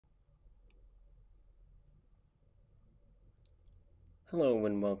Hello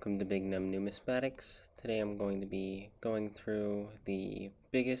and welcome to bignubnumismatics. Today I'm going to be going through the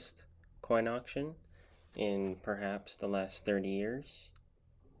biggest coin auction in perhaps the last 30 years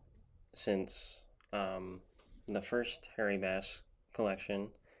since the first Harry Bass collection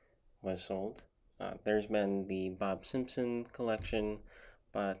was sold. There's been the Bob Simpson collection,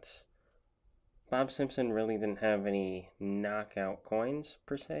 but Bob Simpson really didn't have any knockout coins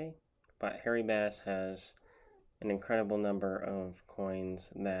per se, but Harry Bass has an incredible number of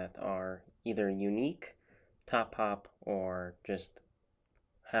coins that are either unique, top pop, or just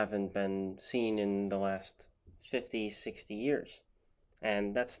haven't been seen in the last 50, 60 years.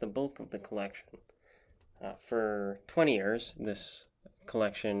 And that's the bulk of the collection. For 20 years, this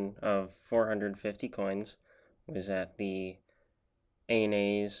collection of 450 coins was at the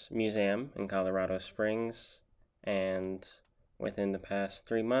A&A's Museum in Colorado Springs, and within the past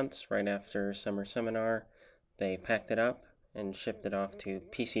 3 months, right after summer seminar, they packed it up and shipped it off to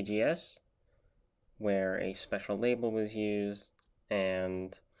PCGS, where a special label was used,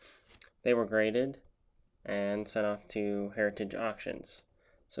 and they were graded and sent off to heritage auctions.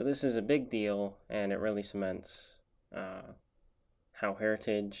 So this is a big deal, and it really cements how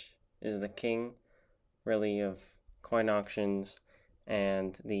heritage is the king, really, of coin auctions,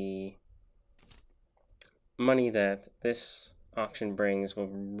 and the money that this auction brings will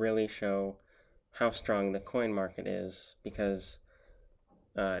really show how strong the coin market is, because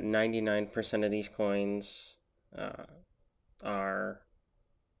 99% of these coins are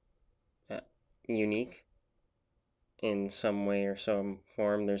unique in some way or some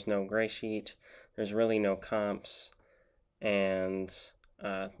form. There's no gray sheet, there's really no comps, and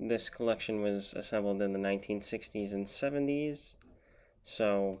this collection was assembled in the 1960s and 70s,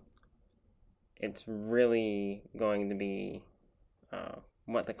 so it's really going to be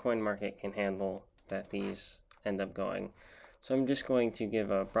what the coin market can handle that these end up going. So I'm just going to give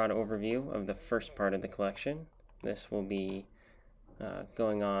a broad overview of the first part of the collection. This will be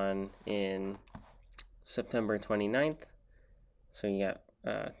going on in September 29th. So you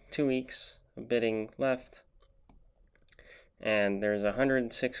got 2 weeks of bidding left. And there's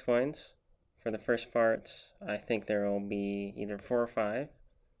 106 coins for the first part. I think there will be either 4 or 5.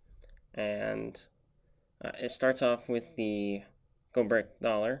 And it starts off with the Go Brick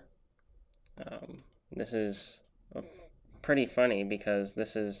dollar. This is pretty funny because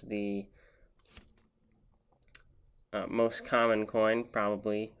this is the most common coin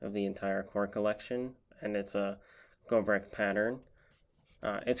probably of the entire core collection, and it's a Go Brick pattern.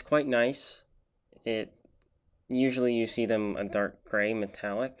 It's quite nice. Usually you see them a dark gray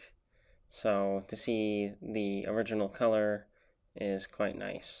metallic, so to see the original color is quite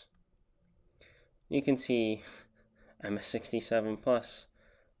nice. You can see I'm a 67 plus,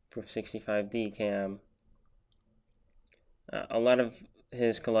 Proof 65D cam. A lot of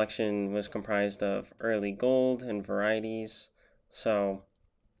his collection was comprised of early gold and varieties, so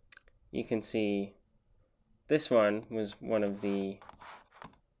you can see this one was one of the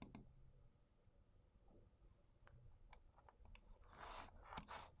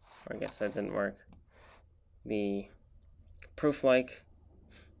I guess that didn't work. The proof-like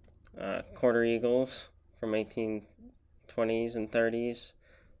quarter eagles from 1820s and 30s.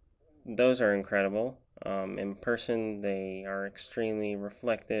 Those are incredible. In person, they are extremely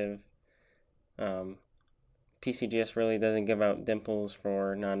reflective. PCGS really doesn't give out dimples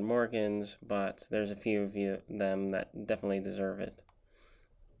for non-Morgans, but there's a few of them that definitely deserve it.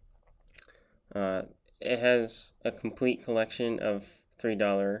 It has a complete collection of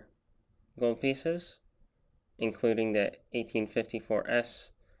 $3 gold pieces, including the 1854S,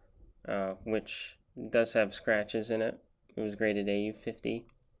 which does have scratches in it. It was graded AU50,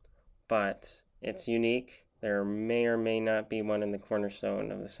 but it's unique. There may or may not be one in the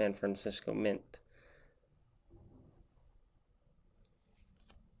cornerstone of the San Francisco Mint.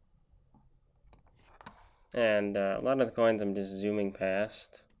 And a lot of the coins I'm just zooming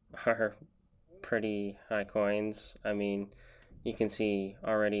past are pretty high coins. I mean, you can see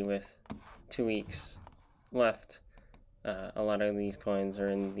already with 2 weeks left, a lot of these coins are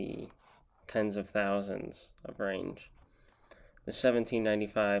in the tens of thousands of range. The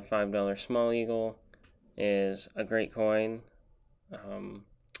 1795 $5 Small Eagle is a great coin.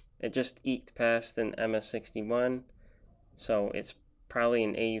 It just eked past an MS61, so it's probably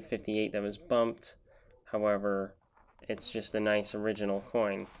an AU58 that was bumped. However, it's just a nice original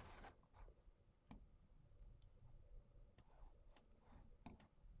coin.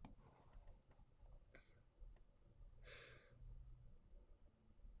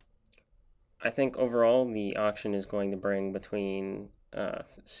 I think overall the auction is going to bring between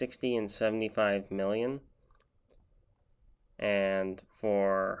 60 and 75 million. and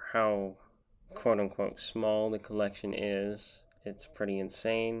for how quote-unquote small the collection is, it's pretty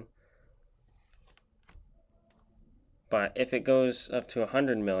insane. But if it goes up to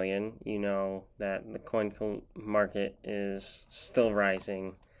 100 million, you know that the coin market is still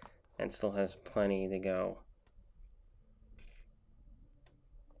rising and still has plenty to go.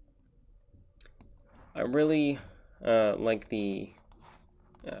 I really like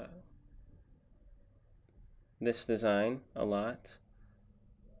this design a lot.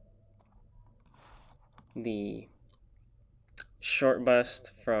 The short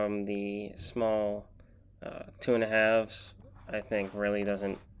bust from the small 2.5s, I think, really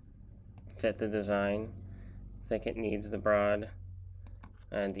doesn't fit the design. I think it needs the broad.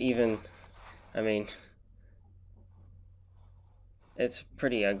 And even, I mean, it's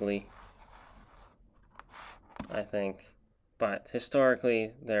pretty ugly, I think. But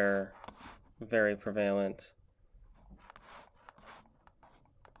historically, they're very prevalent.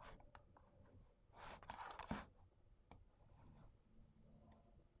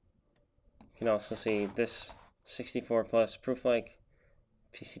 You can also see this 64 plus proof-like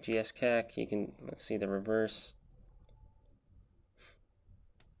PCGS CAC. You can, let's see the reverse.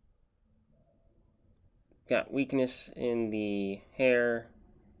 Got weakness in the hair,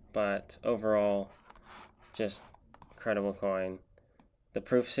 but overall, just incredible coin. The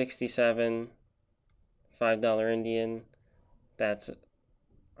proof 67, $5 Indian. That's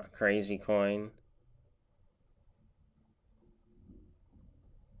a crazy coin.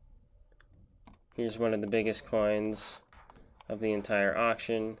 Here's one of the biggest coins of the entire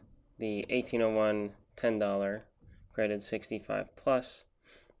auction, the 1801 $10, graded 65 plus.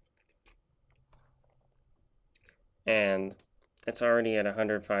 And it's already at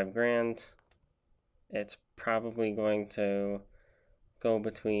 105 grand. It's probably going to go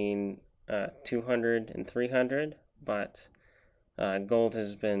between 200 and 300, but gold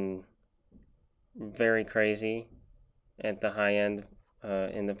has been very crazy at the high end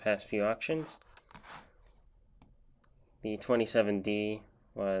in the past few auctions. The 27D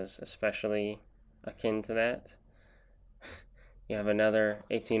was especially akin to that. You have another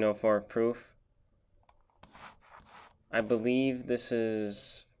 1804 proof. I believe this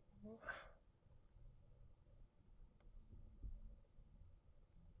is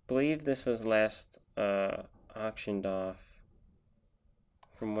this was last auctioned off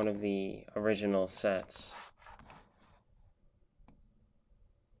from one of the original sets.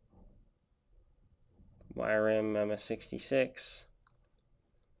 YRM MS66.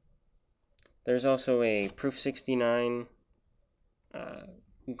 There's also a Proof 69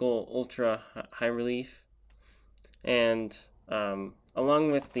 Gold Ultra High Relief. And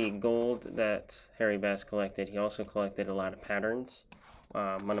along with the gold that Harry Bass collected, he also collected a lot of patterns.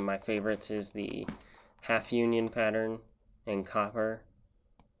 One of my favorites is the half union pattern in copper,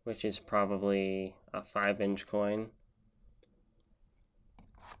 which is probably a 5-inch coin.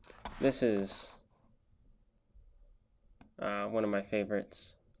 This is one of my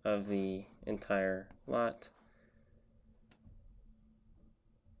favorites of the entire lot.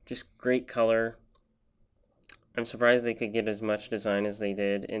 Just great color. I'm surprised they could get as much design as they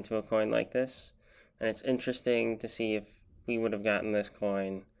did into a coin like this. And it's interesting to see if we would have gotten this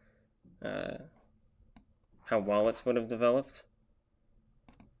coin, how wallets would have developed.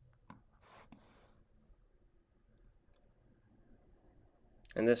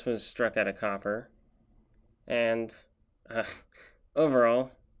 And this was struck out of copper. And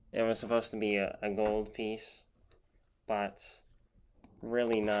overall, it was supposed to be a gold piece, but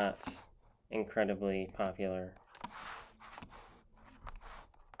really not incredibly popular.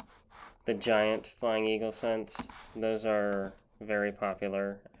 The giant Flying Eagle cents, those are very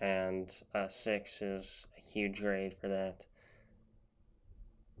popular, and 6 is a huge grade for that.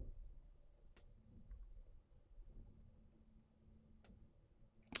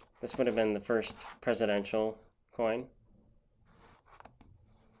 This would have been the first presidential coin,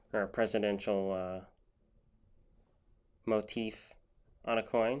 or a presidential motif on a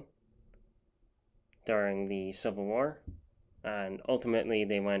coin during the Civil War, and ultimately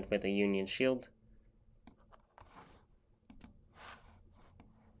they went with a Union shield.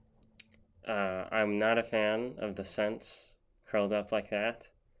 I'm not a fan of the cents curled up like that,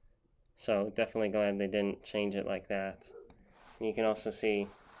 so definitely glad they didn't change it like that. And you can also see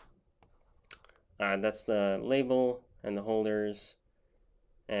that's the label and the holders,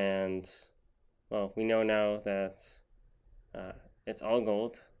 and well, we know now that it's all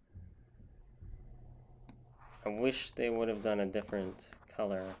gold. I wish they would have done a different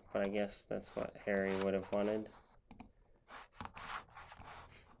color, but I guess that's what Harry would have wanted.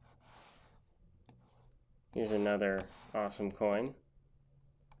 Here's another awesome coin.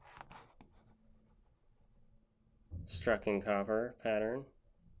 Struck in copper pattern.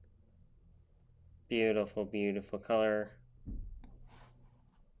 Beautiful, beautiful color.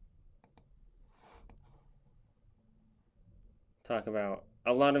 Talk about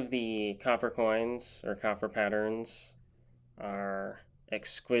a lot of the copper coins or copper patterns are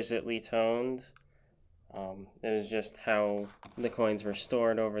exquisitely toned. It was just how the coins were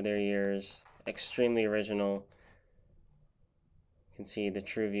stored over their years. Extremely original. You can see the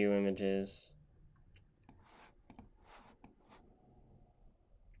true view images.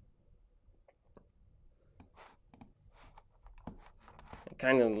 It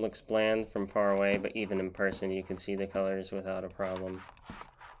kind of looks bland from far away, but even in person you can see the colors without a problem.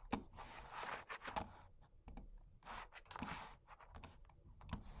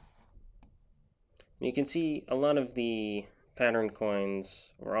 You can see a lot of the pattern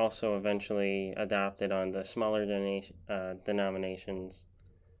coins were also eventually adopted on the smaller denominations,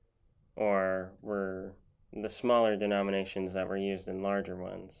 or were the smaller denominations that were used in larger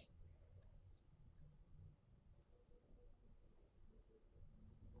ones.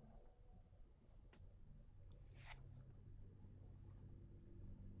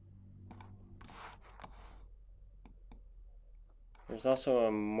 There's also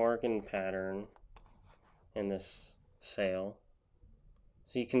a Morgan pattern in this sale.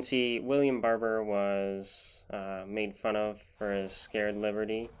 So you can see William Barber was made fun of for his scared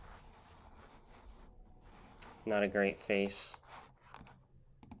liberty. Not a great face.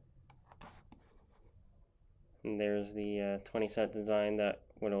 And there's the 20-cent design that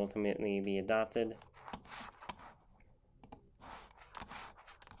would ultimately be adopted.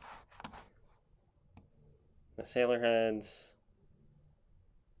 The sailor heads.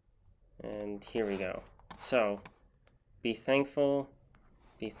 And here we go. So, be thankful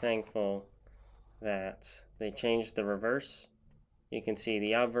that they changed the reverse. You can see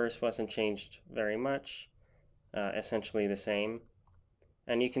the obverse wasn't changed very much, essentially the same.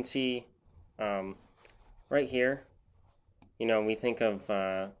 And you can see right here, you know, we think of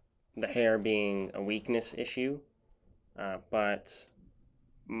the hair being a weakness issue, but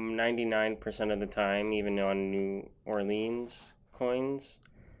 99% of the time, even on New Orleans coins,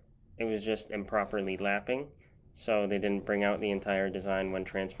 it was just improperly lapping. So they didn't bring out the entire design when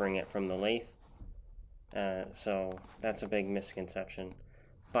transferring it from the lathe. So that's a big misconception.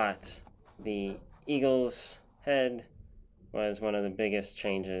 But the eagle's head was one of the biggest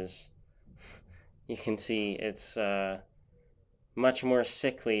changes. You can see it's much more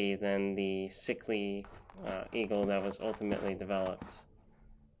sickly than the sickly eagle that was ultimately developed.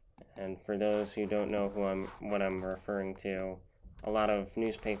 And for those who don't know what I'm referring to, a lot of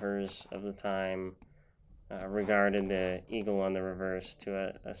newspapers of the time regarded the eagle on the reverse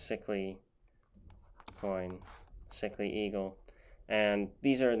to a sickly coin, sickly eagle. And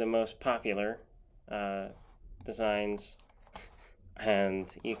these are the most popular designs,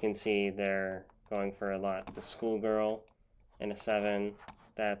 and you can see they're going for a lot. The schoolgirl in a 7,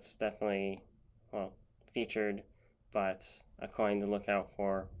 that's definitely, well, featured, but a coin to look out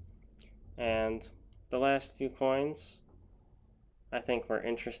for. And the last few coins I think were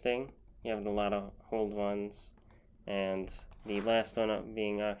interesting. You have a lot of hold ones, and the last one up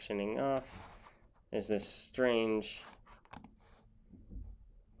being auctioning off is this strange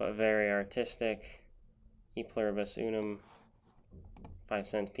but very artistic E pluribus unum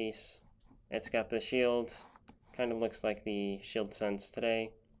 5-cent piece. It's got the shield, kind of looks like the shield cents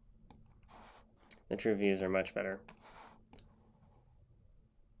today. The true views are much better.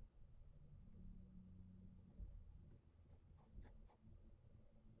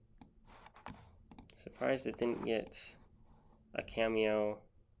 Surprised it didn't get a cameo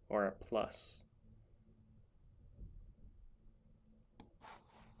or a plus.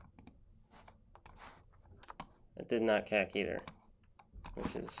 It did not cack either,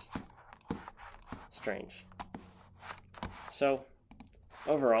 which is strange. So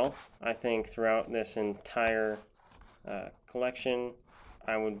overall, I think throughout this entire collection,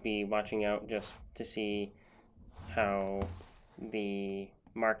 I would be watching out just to see how the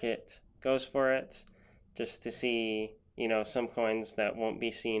market goes for it, just to see, you know, some coins that won't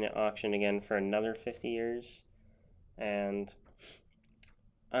be seen at auction again for another 50 years. And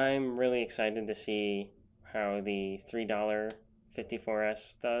I'm really excited to see how the $3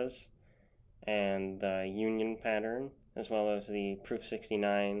 54S does, and the Union pattern, as well as the Proof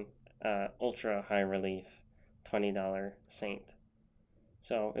 69 ultra high relief $20 Saint.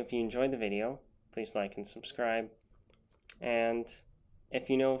 So if you enjoyed the video, please like and subscribe. And if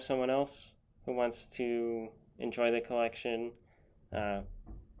you know someone else who wants to enjoy the collection,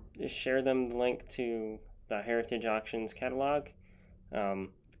 just share them the link to the Heritage Auctions catalog.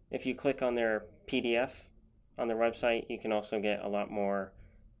 If you click on their PDF on their website, you can also get a lot more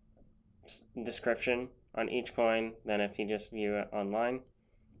description on each coin than if you just view it online.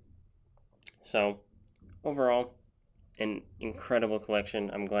 So overall, an incredible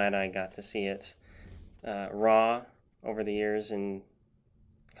collection. I'm glad I got to see it raw over the years in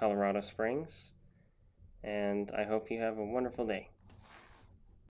Colorado Springs, and I hope you have a wonderful day.